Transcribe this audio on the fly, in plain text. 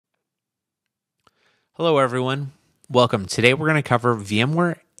Hello everyone, welcome. Today we're going to cover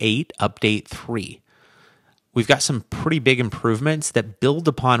VMware 8 Update 3. We've got some pretty big improvements that build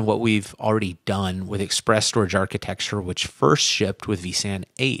upon what we've already done with Express Storage Architecture, which first shipped with vSAN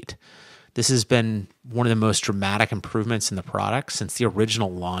 8. This has been one of the most dramatic improvements in the product since the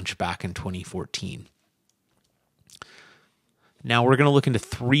original launch back in 2014. Now we're going to look into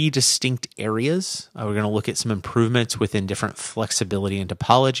three distinct areas. We're going to look at some improvements within different flexibility and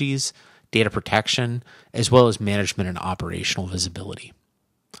topologies, data protection, as well as management and operational visibility.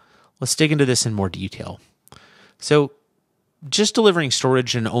 Let's dig into this in more detail. So just delivering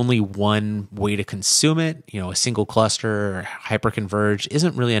storage in only one way to consume it, a single cluster or hyperconverged,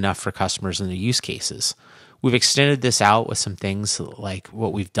 isn't really enough for customers in their use cases. We've extended this out with some things like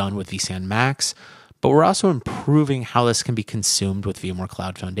what we've done with vSAN Max, but we're also improving how this can be consumed with VMware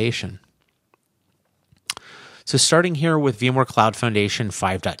Cloud Foundation. So starting here with VMware Cloud Foundation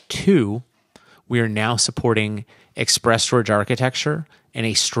 5.2, we are now supporting Express Storage Architecture and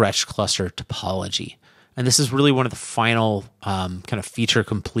a stretched cluster topology. And this is really one of the final kind of feature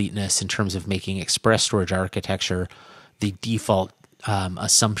completeness in terms of making Express Storage Architecture the default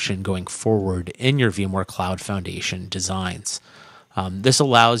assumption going forward in your VMware Cloud Foundation designs. This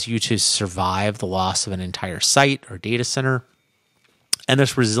allows you to survive the loss of an entire site or data center. And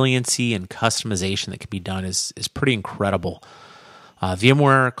this resiliency and customization that can be done is pretty incredible.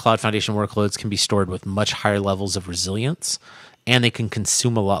 VMware Cloud Foundation workloads can be stored with much higher levels of resilience, and they can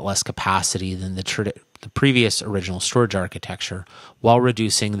consume a lot less capacity than the previous original storage architecture while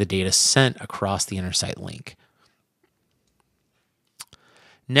reducing the data sent across the intersite link.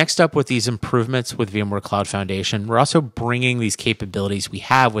 Next up with these improvements with VMware Cloud Foundation, we're also bringing these capabilities we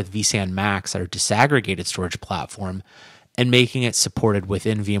have with vSAN Max, our disaggregated storage platform, and making it supported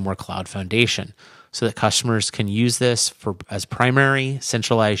within VMware Cloud Foundation so that customers can use this as primary,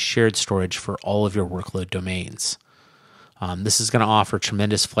 centralized, shared storage for all of your workload domains. This is going to offer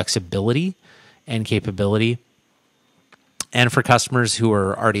tremendous flexibility and capability. And for customers who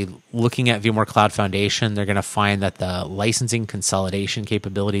are already looking at VMware Cloud Foundation, they're going to find that the licensing consolidation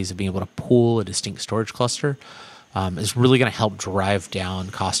capabilities of being able to pool a distinct storage cluster is really going to help drive down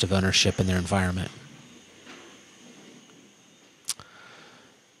cost of ownership in their environment.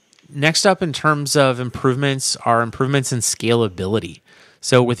 Next up in terms of improvements are improvements in scalability.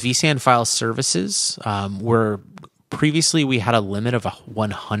 So with vSAN file services, previously we had a limit of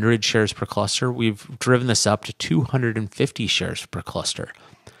 100 shares per cluster. We've driven this up to 250 shares per cluster.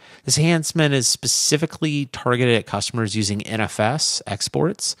 This enhancement is specifically targeted at customers using NFS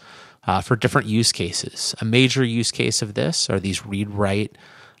exports for different use cases. A major use case of this are these read-write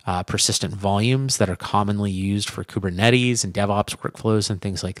persistent volumes that are commonly used for Kubernetes and DevOps workflows and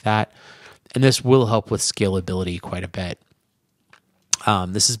things like that. And this will help with scalability quite a bit.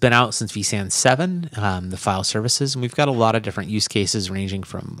 This has been out since vSAN 7, the file services, and we've got a lot of different use cases ranging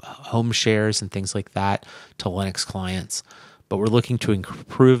from home shares and things like that to Linux clients. But we're looking to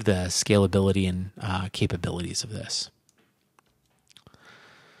improve the scalability and capabilities of this.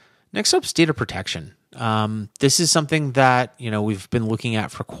 Next up is data protection. This is something that we've been looking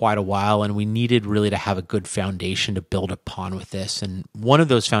at for quite a while, and we needed really to have a good foundation to build upon with this. And one of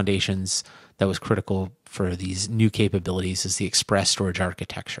those foundations that was critical for these new capabilities is the Express Storage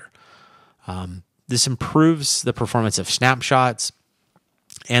Architecture. This improves the performance of snapshots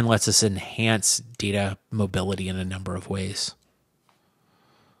and lets us enhance data mobility in a number of ways.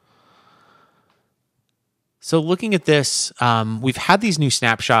 So looking at this, we've had these new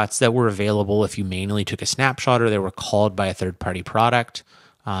snapshots that were available if you manually took a snapshot or they were called by a third-party product.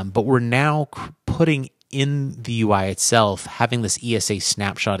 But we're now putting in the UI itself, having this ESA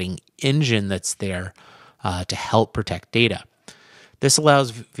snapshotting engine that's there to help protect data. This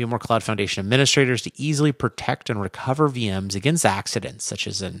allows VMware Cloud Foundation administrators to easily protect and recover VMs against accidents, such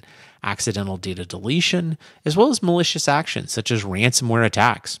as an accidental data deletion, as well as malicious actions, such as ransomware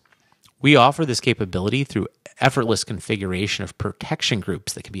attacks. We offer this capability through effortless configuration of protection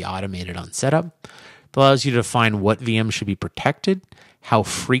groups that can be automated on setup. It allows you to define what VMs should be protected, how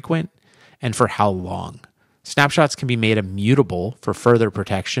frequent, and for how long. Snapshots can be made immutable for further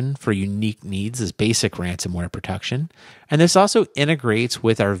protection for unique needs as basic ransomware protection. And this also integrates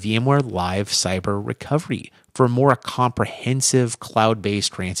with our VMware Live Cyber Recovery for more comprehensive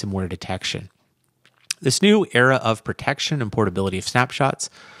cloud-based ransomware detection. This new era of protection and portability of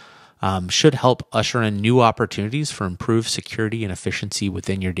snapshots should help usher in new opportunities for improved security and efficiency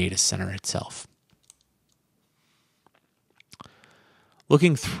within your data center itself.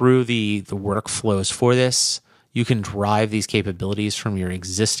 Looking through the workflows for this, you can drive these capabilities from your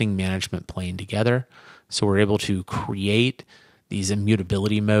existing management plane together. So we're able to create these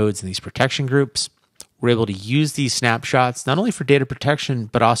immutability modes and these protection groups, We're able to use these snapshots not only for data protection,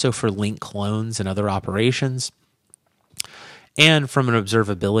 but also for link clones and other operations. And from an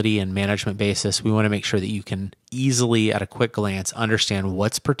observability and management basis, we want to make sure that you can easily, at a quick glance, understand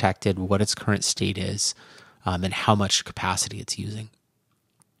what's protected, what its current state is, and how much capacity it's using.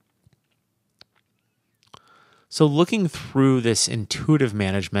 So looking through this intuitive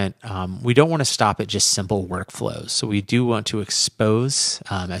management, we don't want to stop at just simple workflows. So we do want to expose,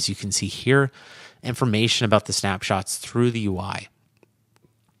 as you can see here, information about the snapshots through the UI.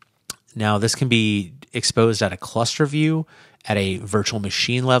 Now, this can be exposed at a cluster view, at a virtual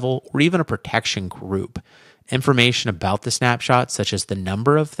machine level, or even a protection group. Information about the snapshots, such as the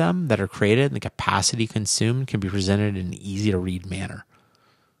number of them that are created and the capacity consumed, can be presented in an easy-to-read manner.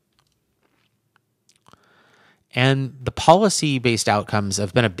 And the policy-based outcomes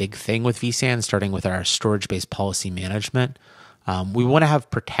have been a big thing with vSAN, starting with our storage-based policy management. We want to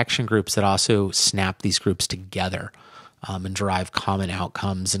have protection groups that also snap these groups together and derive common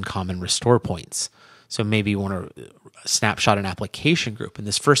outcomes and common restore points. So maybe you want to snapshot an application group. In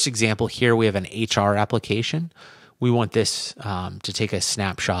this first example here, we have an HR application. We want this to take a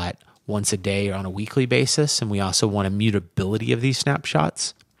snapshot once a day or on a weekly basis, and we also want immutability of these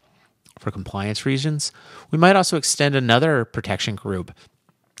snapshots for compliance reasons. We might also extend another protection group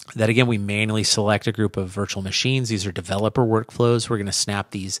that, again, we manually select a group of virtual machines. These are developer workflows. We're going to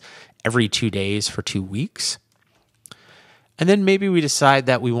snap these every 2 days for 2 weeks. And then maybe we decide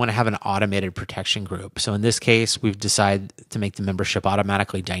that we want to have an automated protection group. So in this case, we've decided to make the membership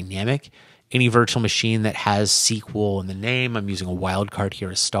automatically dynamic. Any virtual machine that has SQL in the name, I'm using a wildcard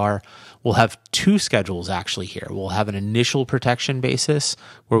here, a star, we'll have 2 schedules actually here. We'll have an initial protection basis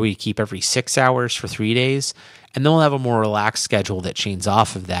where we keep every 6 hours for 3 days, and then we'll have a more relaxed schedule that chains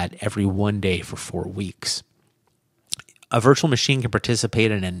off of that every 1 day for 4 weeks. A virtual machine can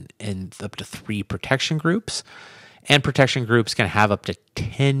participate in up to 3 protection groups, and protection groups can have up to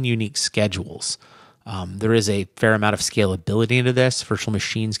 10 unique schedules. There is a fair amount of scalability into this. Virtual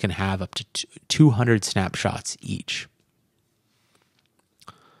machines can have up to 200 snapshots each.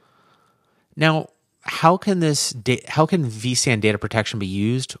 Now, how can vSAN data protection be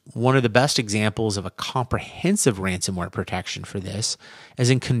used? One of the best examples of a comprehensive ransomware protection for this is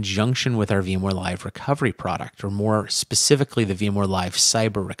in conjunction with our VMware Live Recovery product, or more specifically, the VMware Live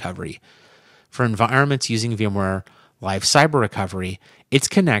Cyber Recovery. For environments using VMware Live Cyber Recovery, its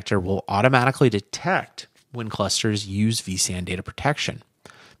connector will automatically detect when clusters use vSAN data protection.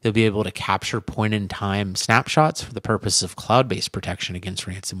 They'll be able to capture point-in-time snapshots for the purpose of cloud-based protection against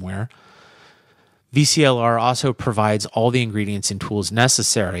ransomware. VCLR also provides all the ingredients and tools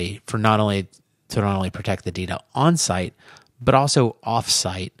necessary for not only protect the data on-site, but also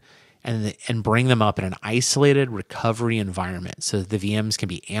off-site, and bring them up in an isolated recovery environment so that the VMs can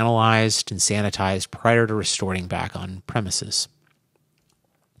be analyzed and sanitized prior to restoring back on premises.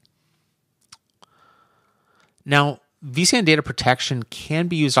 Now, vSAN data protection can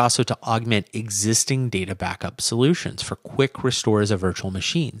be used also to augment existing data backup solutions for quick restores of virtual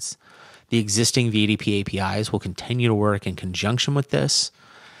machines. The existing VDP APIs will continue to work in conjunction with this,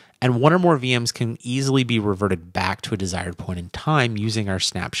 and one or more VMs can easily be reverted back to a desired point in time using our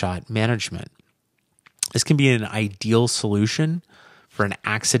snapshot management. This can be an ideal solution for an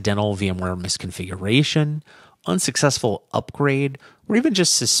accidental VMware misconfiguration, unsuccessful upgrade, or even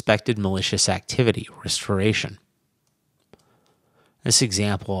just suspected malicious activity restoration. In this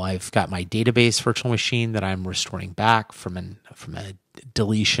example, I've got my database virtual machine that I'm restoring back from a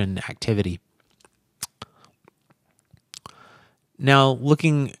deletion activity. Now,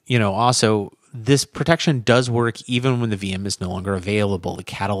 looking, also, this protection does work even when the VM is no longer available. The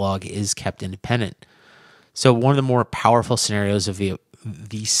catalog is kept independent. So one of the more powerful scenarios of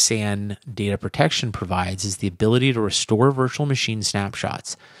vSAN data protection provides is the ability to restore virtual machine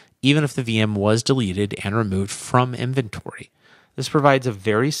snapshots, even if the VM was deleted and removed from inventory. This provides a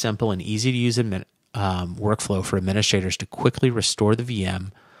very simple and easy-to-use workflow for administrators to quickly restore the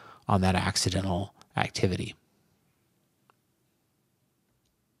VM on that accidental activity.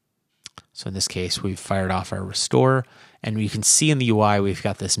 So in this case, we've fired off our restore, and you can see in the UI we've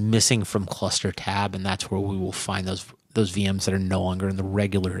got this missing from cluster tab, and that's where we will find those VMs that are no longer in the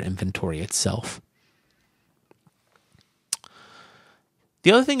regular inventory itself.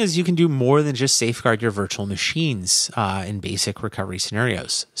 The other thing is you can do more than just safeguard your virtual machines in basic recovery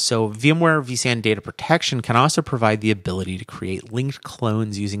scenarios. So VMware vSAN data protection can also provide the ability to create linked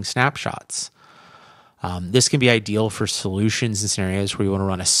clones using snapshots. This can be ideal for solutions and scenarios where you want to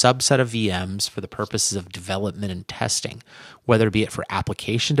run a subset of VMs for the purposes of development and testing, whether it be for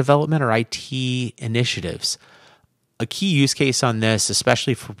application development or IT initiatives. A key use case on this,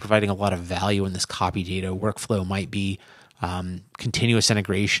 especially for providing a lot of value in this copy data workflow, might be continuous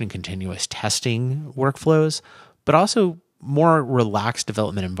integration, continuous testing workflows, but also more relaxed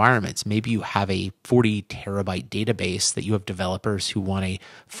development environments. Maybe you have a 40 terabyte database that you have developers who want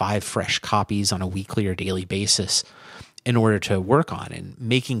 5 fresh copies on a weekly or daily basis in order to work on. And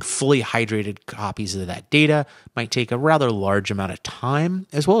making fully hydrated copies of that data might take a rather large amount of time,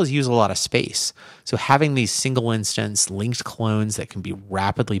 as well as use a lot of space. So having these single instance linked clones that can be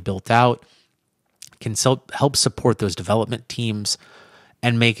rapidly built out can help support those development teams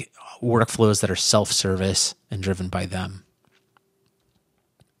and make workflows that are self-service and driven by them.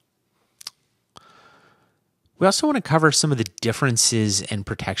 We also want to cover some of the differences in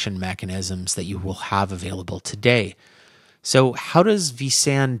protection mechanisms that you will have available today. So how does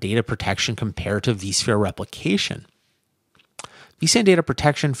vSAN data protection compare to vSphere replication? vSAN data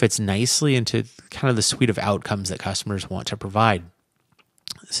protection fits nicely into kind of the suite of outcomes that customers want to provide.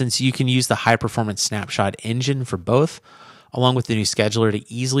 Since you can use the high-performance snapshot engine for both, along with the new scheduler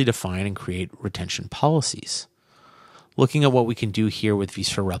to easily define and create retention policies. Looking at what we can do here with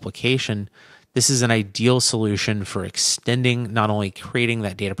vSphere replication, this is an ideal solution for extending, not only creating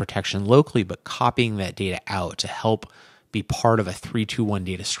that data protection locally, but copying that data out to help be part of a 3-2-1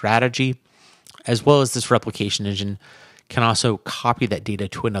 data strategy, as well as this replication engine can also copy that data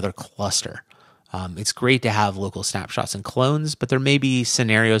to another cluster. It's great to have local snapshots and clones, but there may be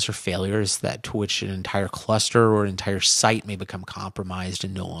scenarios or failures to which an entire cluster or an entire site may become compromised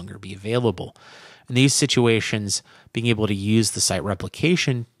and no longer be available. In these situations, being able to use the site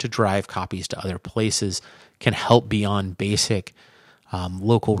replication to drive copies to other places can help beyond basic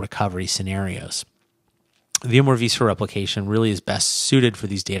local recovery scenarios. VMware vSphere replication really is best suited for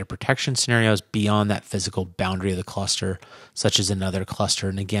these data protection scenarios beyond that physical boundary of the cluster, such as another cluster,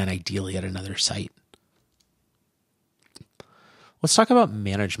 and again, ideally at another site. Let's talk about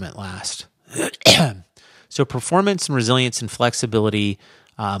management last. So performance and resilience and flexibility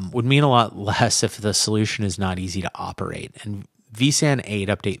would mean a lot less if the solution is not easy to operate. And vSAN 8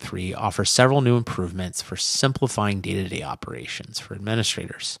 Update 3 offers several new improvements for simplifying day-to-day operations for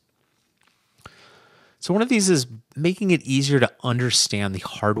administrators. So one of these is making it easier to understand the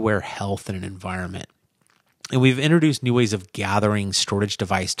hardware health in an environment. And we've introduced new ways of gathering storage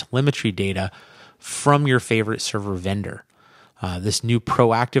device telemetry data from your favorite server vendor. This new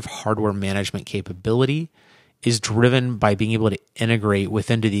proactive hardware management capability is driven by being able to integrate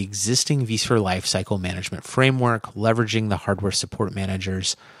within the existing vSphere lifecycle management framework, leveraging the hardware support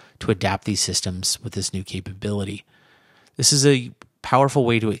managers to adapt these systems with this new capability. This is a powerful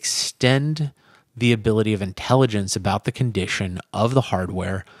way to extend the ability of intelligence about the condition of the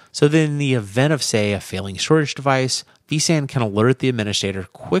hardware, so that in the event of, say, a failing storage device, vSAN can alert the administrator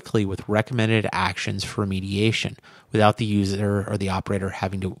quickly with recommended actions for remediation without the user or the operator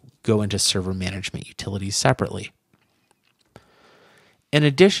having to go into server management utilities separately. In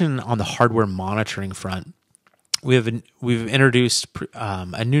addition, on the hardware monitoring front, we've introduced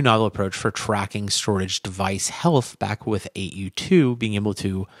a new novel approach for tracking storage device health back with 8U2, being able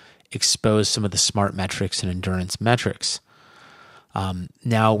to expose some of the smart metrics and endurance metrics.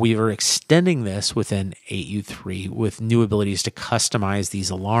 Now we are extending this within 8U3 with new abilities to customize these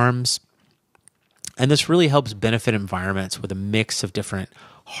alarms. And this really helps benefit environments with a mix of different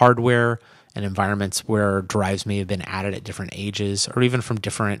hardware and environments where drives may have been added at different ages or even from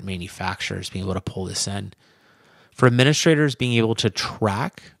different manufacturers, being able to pull this in. For administrators, being able to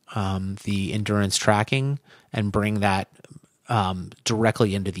track the endurance tracking and bring that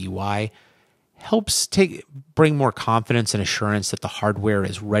directly into the UI helps bring more confidence and assurance that the hardware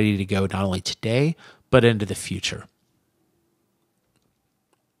is ready to go not only today, but into the future.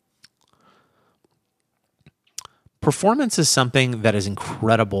 Performance is something that is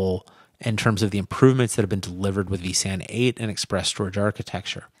incredible in terms of the improvements that have been delivered with vSAN 8 and Express Storage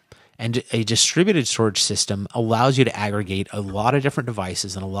Architecture. And a distributed storage system allows you to aggregate a lot of different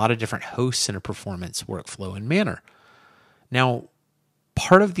devices and a lot of different hosts in a performance workflow and manner. Now,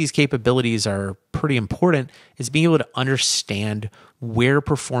 part of these capabilities are pretty important is being able to understand where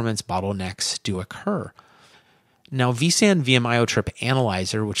performance bottlenecks do occur. Now, vSAN VM Trip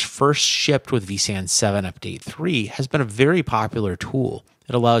Analyzer, which first shipped with vSAN 7 Update 3, has been a very popular tool.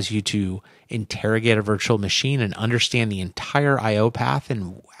 It allows you to interrogate a virtual machine and understand the entire I/O path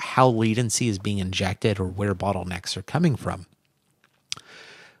and how latency is being injected or where bottlenecks are coming from.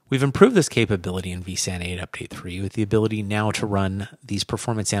 We've improved this capability in vSAN 8 Update 3 with the ability now to run these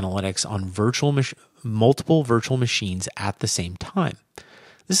performance analytics on multiple virtual machines at the same time.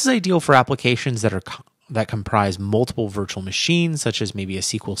 This is ideal for applications that comprise multiple virtual machines, such as maybe a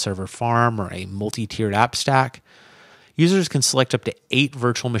SQL Server farm or a multi-tiered app stack. Users can select up to 8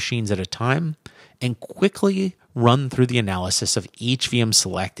 virtual machines at a time and quickly run through the analysis of each VM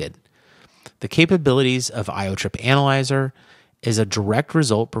selected. The capabilities of IO Trip Analyzer is a direct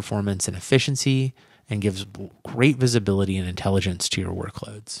result performance and efficiency and gives great visibility and intelligence to your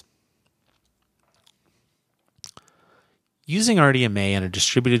workloads. Using RDMA on a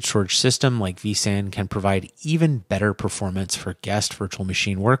distributed storage system like vSAN can provide even better performance for guest virtual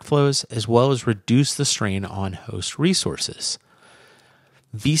machine workflows, as well as reduce the strain on host resources.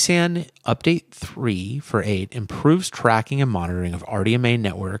 vSAN Update 3 for 8 improves tracking and monitoring of RDMA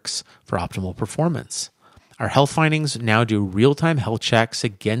networks for optimal performance. Our health findings now do real-time health checks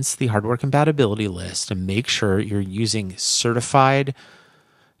against the hardware compatibility list to make sure you're using certified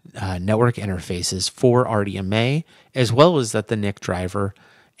network interfaces for RDMA, as well as that the NIC driver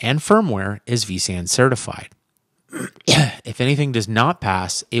and firmware is vSAN certified. If anything does not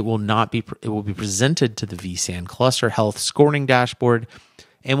pass, it will be presented to the vSAN cluster health scoring dashboard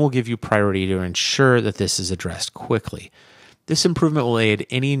and will give you priority to ensure that this is addressed quickly. This improvement will aid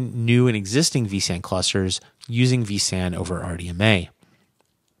any new and existing vSAN clusters using vSAN over RDMA.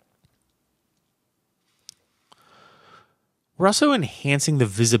 We're also enhancing the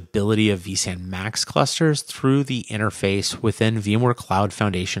visibility of vSAN Max clusters through the interface within VMware Cloud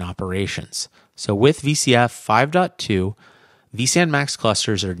Foundation operations. So with VCF 5.2, vSAN Max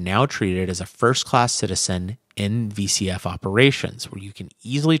clusters are now treated as a first-class citizen in VCF operations, where you can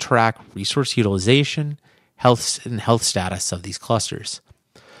easily track resource utilization, health, and health status of these clusters.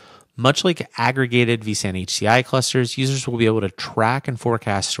 Much like aggregated vSAN HCI clusters, users will be able to track and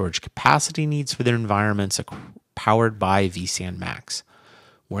forecast storage capacity needs for their environments powered by vSAN Max.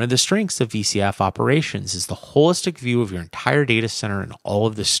 One of the strengths of VCF operations is the holistic view of your entire data center and all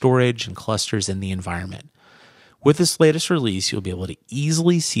of the storage and clusters in the environment. With this latest release, you'll be able to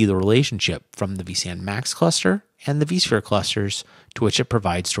easily see the relationship from the vSAN Max cluster and the vSphere clusters to which it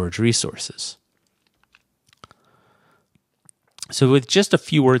provides storage resources. So with just a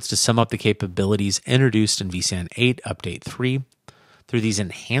few words to sum up the capabilities introduced in vSAN 8 Update 3, through these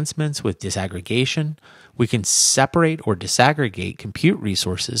enhancements with disaggregation, we can separate or disaggregate compute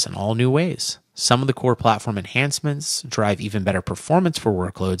resources in all new ways. Some of the core platform enhancements drive even better performance for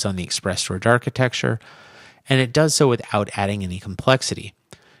workloads on the Express Storage architecture, and it does so without adding any complexity.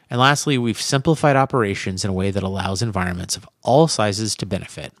 And lastly, we've simplified operations in a way that allows environments of all sizes to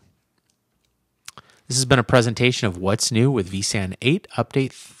benefit. This has been a presentation of what's new with vSAN 8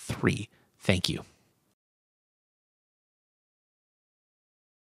 Update 3. Thank you.